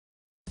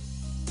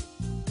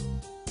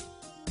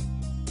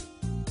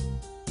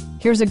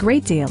Here's a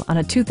great deal on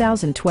a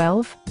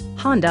 2012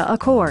 Honda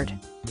Accord.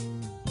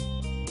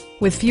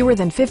 With fewer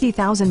than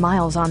 50,000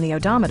 miles on the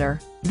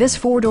odometer, this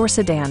four-door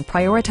sedan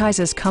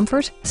prioritizes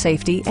comfort,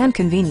 safety, and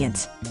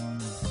convenience.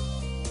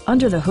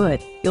 Under the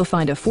hood, you'll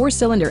find a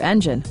four-cylinder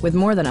engine with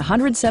more than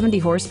 170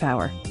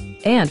 horsepower.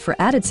 And for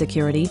added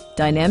security,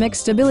 dynamic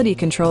stability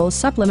control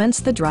supplements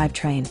the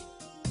drivetrain.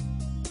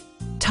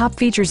 Top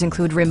features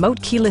include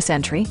remote keyless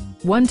entry,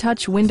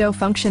 one-touch window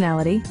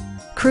functionality,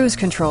 cruise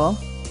control,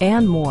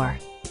 and more.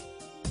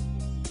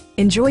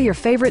 Enjoy your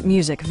favorite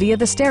music via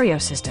the stereo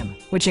system,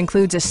 which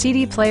includes a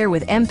CD player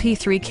with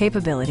MP3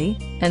 capability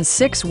and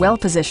 6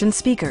 well-positioned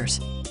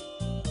speakers.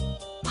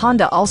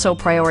 Honda also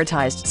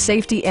prioritized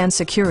safety and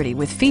security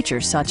with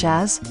features such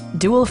as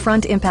dual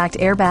front impact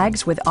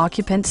airbags with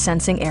occupant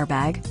sensing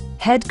airbag,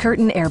 head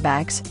curtain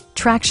airbags,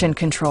 traction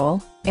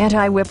control,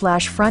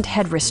 anti-whiplash front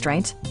head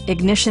restraints,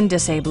 ignition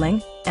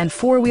disabling, and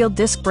four-wheel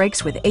disc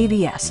brakes with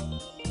ABS.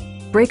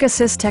 Brake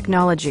Assist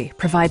technology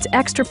provides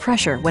extra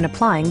pressure when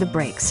applying the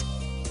brakes.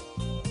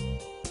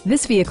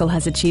 This vehicle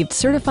has achieved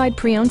certified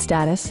pre-owned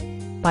status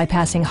by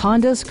passing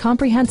Honda's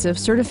comprehensive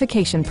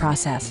certification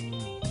process.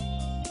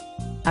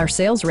 Our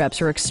sales reps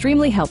are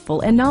extremely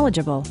helpful and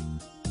knowledgeable.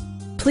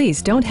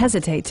 Please don't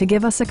hesitate to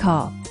give us a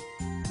call.